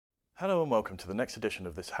Hello and welcome to the next edition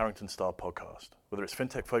of this Harrington Star podcast. Whether it's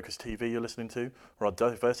Fintech focused TV you're listening to or our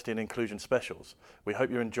diversity and inclusion specials, we hope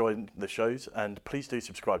you're enjoying the shows and please do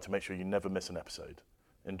subscribe to make sure you never miss an episode.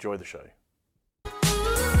 Enjoy the show.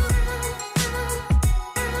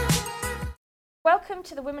 Welcome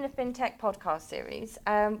to the Women of Fintech podcast series.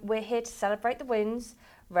 We're here to celebrate the wins,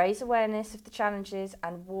 raise awareness of the challenges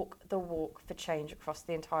and walk the walk for change across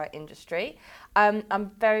the entire industry.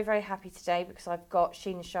 I'm very, very happy today because I've got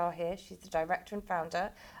Sheena Shah here. She's the director and founder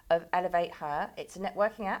of ElevatHer. It's a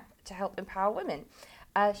networking app to help empower women.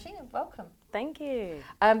 Sheena, welcome. Thank you.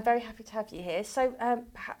 I'm very happy to have you here. So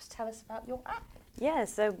perhaps tell us about your app. Yeah,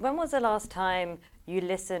 so when was the last time you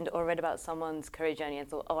listened or read about someone's career journey and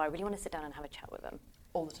thought, oh, I really want to sit down and have a chat with them?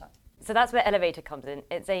 All the time. So that's where ElevatHer comes in.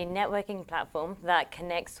 It's a networking platform that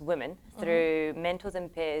connects women through mentors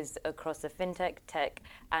and peers across the fintech, tech,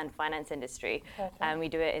 and finance industry. Perfect. And we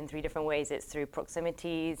do it in 3 different ways. It's through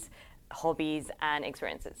proximities, hobbies, and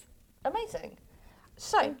experiences. Amazing.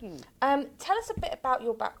 So, tell us a bit about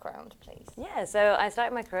your background, please. Yeah, so I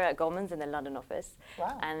started my career at Goldman's in the London office.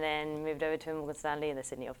 Wow. And then moved over to Morgan Stanley in the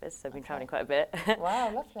Sydney office. So I've been traveling quite a bit.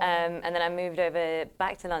 Wow, lovely. And then I moved over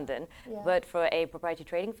back to London, worked for a proprietary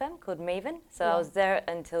trading firm called Maven. So I was there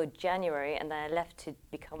until January, and then I left to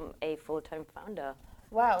become a full-time founder.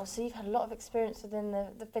 Wow, so you've had a lot of experience within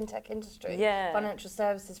the fintech industry. Yeah. Financial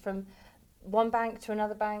services from one bank to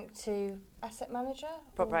another bank to asset manager?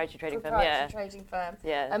 Proprietary trading firm, trading firm.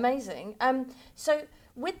 Yeah. Amazing. So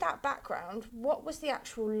with that background, what was the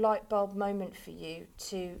actual light bulb moment for you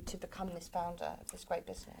to become this founder of this great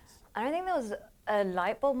business? I don't think there was a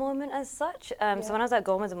light bulb moment as such. So when I was at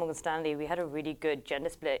Goldman's and Morgan Stanley, we had a really good gender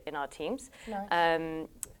split in our teams. Nice. And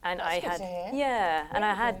That's I good had, to hear. yeah, and I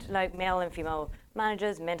Really had good. like male and female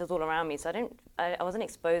managers, mentors all around me. So I wasn't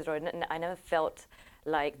exposed, or I never felt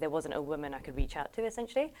like there wasn't a woman I could reach out to,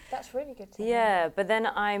 essentially. That's really good to Yeah, but then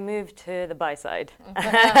I moved to the buy side,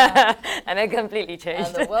 and it completely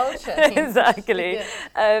changed. And the world changed. Exactly.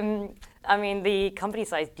 Yeah. I mean, the company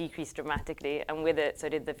size decreased dramatically, and with it, so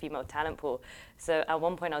did the female talent pool. So at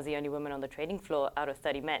one point, I was the only woman on the trading floor out of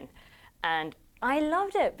 30 men. And I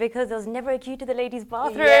loved it because there was never a queue to the ladies'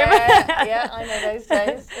 bathroom. Yeah, I know those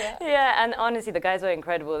days. Yeah. Yeah, and honestly, the guys were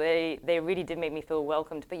incredible. They really did make me feel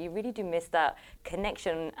welcomed, but you really do miss that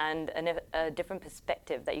connection and a different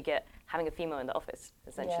perspective that you get having a female in the office,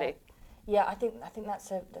 essentially. Yeah, I think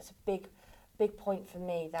that's a big point for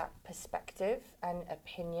me, that perspective and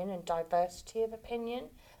opinion and diversity of opinion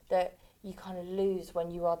that you kind of lose when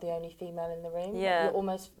you are the only female in the room. Yeah. You're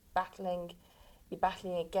almost battling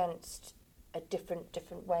against a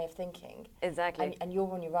different way of thinking. Exactly. And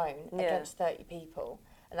you're on your own against 30 people,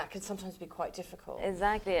 and that can sometimes be quite difficult.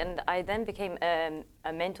 Exactly, and I then became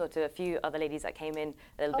a mentor to a few other ladies that came in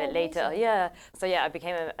a little bit later. Amazing. Yeah, so I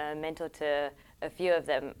became a mentor to a few of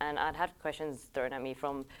them, and I'd had questions thrown at me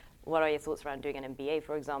from, what are your thoughts around doing an MBA,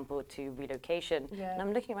 for example, to relocation? Yeah. And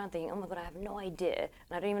I'm looking around thinking, oh my God, I have no idea.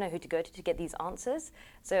 And I don't even know who to go to get these answers.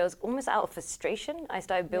 So it was almost out of frustration. I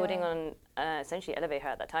started building on essentially ElevatHer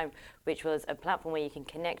at that time, which was a platform where you can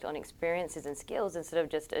connect on experiences and skills instead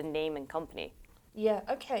of just a name and company. Yeah,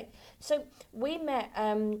 okay. So we met at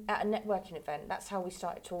a networking event. That's how we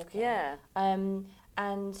started talking. Yeah. And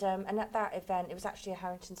at that event, it was actually a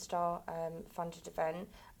Harrington Star funded event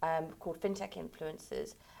called Fintech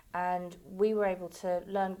Influencers. And we were able to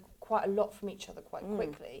learn quite a lot from each other quite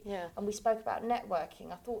quickly. Yeah. And we spoke about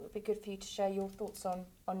networking. I thought it would be good for you to share your thoughts on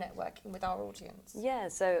networking with our audience. Yeah,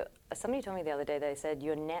 so somebody told me the other day, they said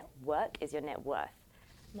your network is your net worth.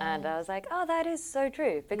 And I was like, oh, that is so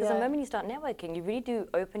true. Because the moment you start networking, you really do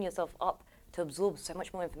open yourself up to absorb so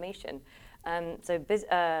much more information.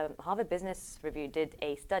 Harvard Business Review did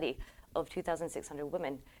a study of 2,600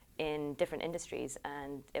 women in different industries,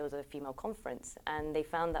 and it was a female conference, and they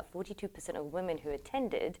found that 42% of women who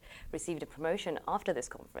attended received a promotion after this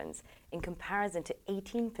conference, in comparison to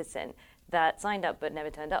 18% that signed up but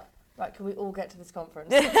never turned up. Right, can we all get to this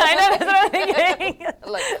conference? I know, that's what I'm thinking.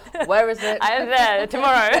 Like, where is it? I'm there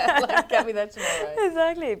tomorrow. Like, get me there tomorrow.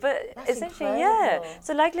 Exactly, but That's essentially, incredible.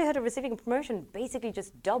 so likelihood of receiving a promotion basically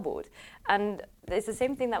just doubled. And it's the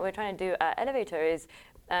same thing that we're trying to do at ElevatHer is,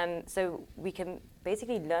 so we can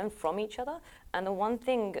basically learn from each other. And the one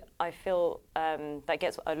thing I feel that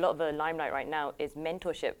gets a lot of the limelight right now is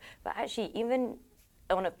mentorship. But actually, even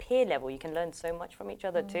on a peer level, you can learn so much from each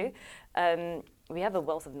other too. We have a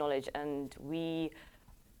wealth of knowledge, and we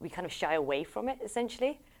kind of shy away from it,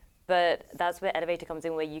 essentially. But that's where ElevatHer comes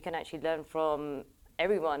in, where you can actually learn from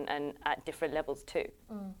everyone and at different levels too.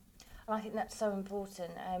 And I think that's so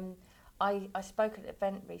important. I spoke at an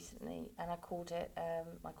event recently, and I called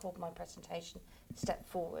my presentation "Step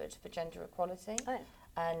Forward for Gender Equality,"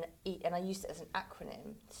 and I used it as an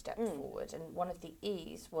acronym, "Step Forward," and one of the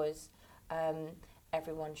E's was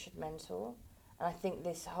everyone should mentor. And I think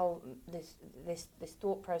this whole this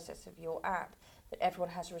thought process of your app, that everyone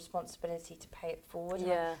has a responsibility to pay it forward.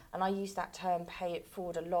 And I use that term "pay it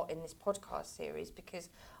forward" a lot in this podcast series, because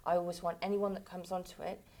I always want anyone that comes onto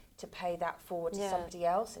it to pay that forward to somebody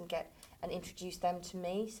else and introduce them to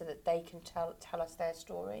me, so that they can tell us their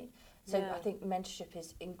story. So I think mentorship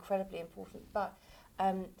is incredibly important, but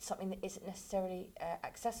something that isn't necessarily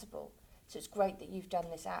accessible. So it's great that you've done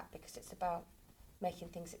this app, because it's about making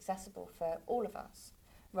things accessible for all of us,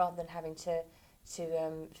 rather than having to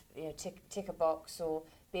tick a box or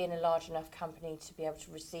be in a large enough company to be able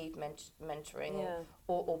to receive mentoring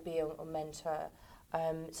or be a mentor.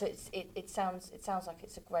 So it sounds like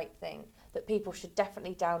it's a great thing that people should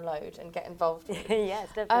definitely download and get involved with. Yes,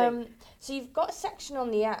 definitely. So you've got a section on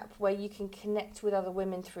the app where you can connect with other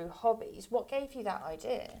women through hobbies. What gave you that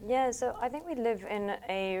idea? Yeah, so I think we live in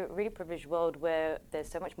a really privileged world where there's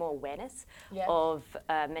so much more awareness of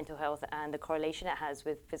mental health and the correlation it has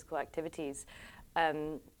with physical activities.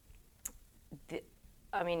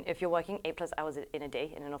 I mean, if you're working 8+ hours in a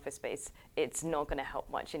day in an office space, it's not going to help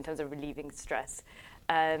much in terms of relieving stress.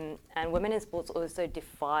 And women in sports also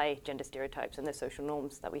defy gender stereotypes and the social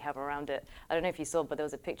norms that we have around it. I don't know if you saw, but there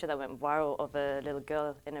was a picture that went viral of a little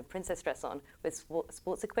girl in a princess dress on with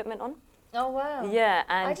sports equipment on. Oh wow! Yeah,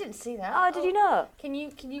 and I didn't see that. Oh, did you not? Can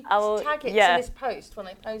you tag it to this post when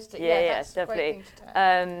I post it? Yeah, that's definitely. A great thing to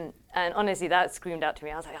tag. And honestly, that screamed out to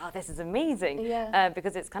me. I was like, oh, this is amazing. Yeah.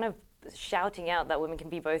 Because it's kind of shouting out that women can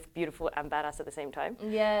be both beautiful and badass at the same time.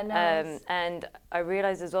 Yeah, nice. And I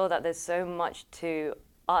realized as well that there's so much to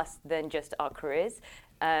us than just our careers.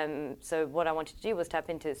 So what I wanted to do was tap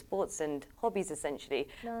into sports and hobbies essentially,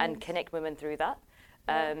 and connect women through that.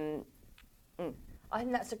 I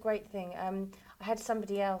think that's a great thing. I had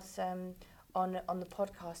somebody else on the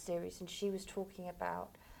podcast series, and she was talking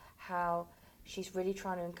about how she's really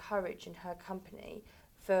trying to encourage in her company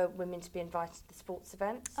for women to be invited to the sports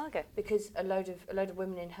events. Okay. Because a load of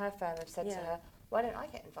women in her firm have said to her, "Why don't I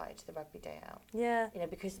get invited to the rugby day out?" Yeah. You know,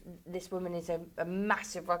 because this woman is a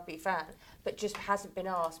massive rugby fan, but just hasn't been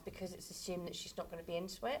asked because it's assumed that she's not going to be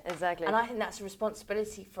into it. Exactly. And I think that's a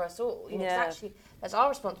responsibility for us all. You know, it's actually that's our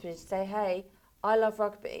responsibility to say, "Hey, I love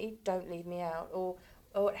rugby, don't leave me out." Or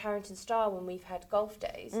at Harrington Star, when we've had golf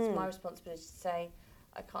days, it's my responsibility to say,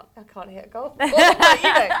 I can't hit a golf ball.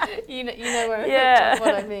 you know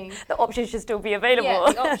what I mean. The option should still be available.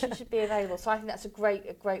 Yeah, the option should be available. So I think that's a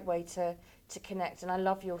great way to connect. And I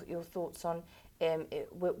love your thoughts on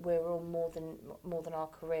we're all more than our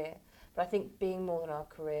career. But I think being more than our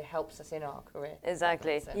career helps us in our career.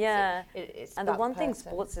 Exactly. Yeah. And the one thing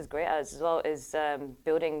sports is great at as well is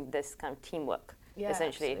building this kind of teamwork.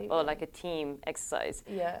 Essentially, absolutely. Or like a team exercise.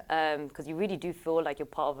 Yeah. Because you really do feel like you're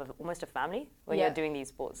part of almost a family when you're doing these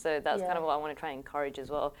sports. So that's kind of what I want to try and encourage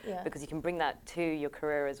as well. Yeah. Because you can bring that to your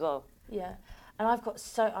career as well. Yeah. And I've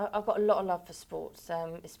got a lot of love for sports,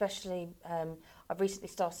 especially I've recently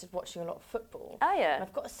started watching a lot of football. Oh yeah. And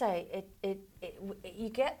I've got to say, you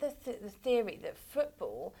get the theory that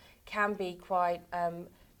football can be quite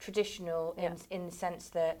traditional in the sense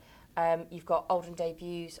that you've got olden day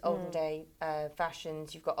views, olden day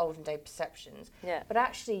fashions, you've got olden day perceptions. Yeah. But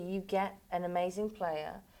actually, you get an amazing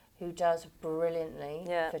player who does brilliantly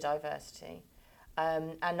for diversity.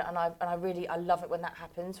 And I love it when that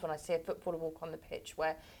happens, when I see a footballer walk on the pitch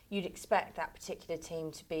where you'd expect that particular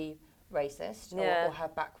team to be racist or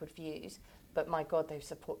have backward views, but my God, they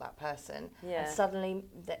support that person. Yeah. And suddenly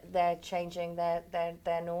they're changing their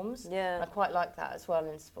norms. Yeah. And I quite like that as well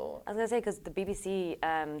in sport. I was going to say, because the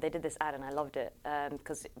BBC, they did this ad and I loved it,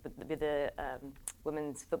 because with the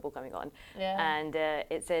women's football coming on. Yeah. And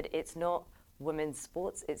it said, it's not women's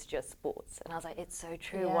sports, it's just sports. And I was like, it's so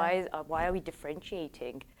true. Yeah. Why are we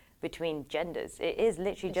differentiating between genders? It is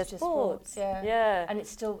literally just sports. Yeah. And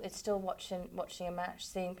it's still watching a match,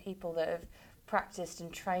 seeing people that have practiced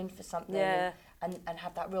and trained for something and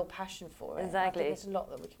have that real passion for it. Exactly. I think there's a lot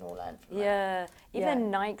that we can all learn from that. Even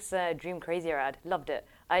Nike's Dream Crazier ad, loved it.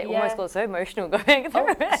 I almost got so emotional going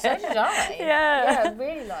through it. So did I. Yeah, I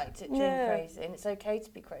really liked it, Dream Crazy, and it's okay to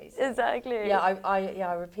be crazy. Exactly. Yeah,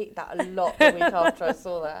 I repeat that a lot the week after I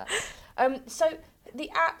saw that. So the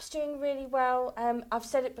app's doing really well. I've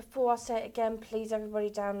said it before, I'll say it again. Please, everybody,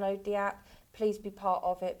 download the app. Please be part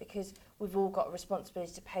of it, because we've all got a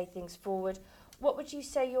responsibility to pay things forward. What would you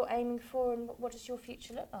say you're aiming for, and what does your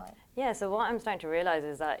future look like? Yeah, so what I'm starting to realise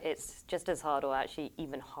is that it's just as hard, or actually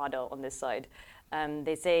even harder on this side.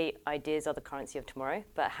 They say ideas are the currency of tomorrow,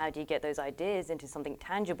 but how do you get those ideas into something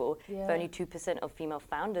tangible if only 2% of female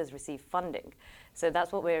founders receive funding? So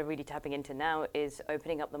that's what we're really tapping into now, is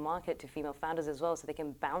opening up the market to female founders as well, so they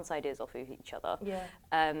can bounce ideas off of each other.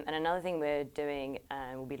 And another thing we're doing,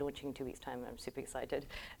 and we'll be launching in 2 weeks' time, I'm super excited,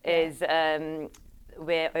 is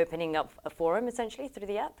we're opening up a forum essentially through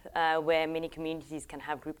the app where many communities can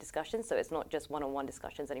have group discussions. So it's not just one-on-one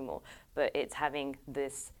discussions anymore, but it's having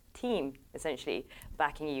this team essentially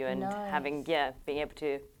backing you and having, being able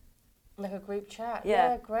to... Like a group chat.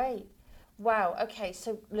 Yeah, great. Wow. Okay.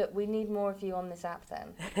 So look, we need more of you on this app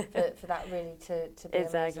then, for that really to be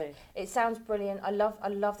amazing. It sounds brilliant. I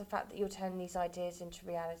love the fact that you're turning these ideas into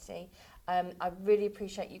reality. I really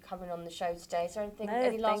appreciate you coming on the show today. Is there anything,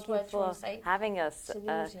 any last words you want to say? Having us.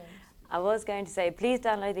 I was going to say, please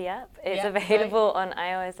download the app. It's available on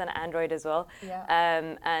iOS and Android as well.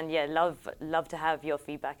 And love to have your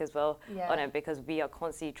feedback as well on it, because we are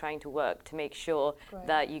constantly trying to work to make sure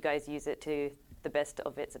that you guys use it to the best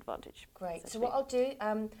of its advantage. Great. So what I'll do,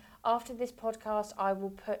 after this podcast, I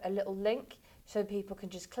will put a little link so people can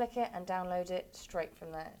just click it and download it straight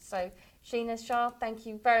from there. So Sheena, Shah, thank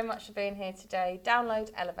you very much for being here today.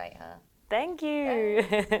 Download ElevatHer. Thank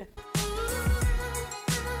you.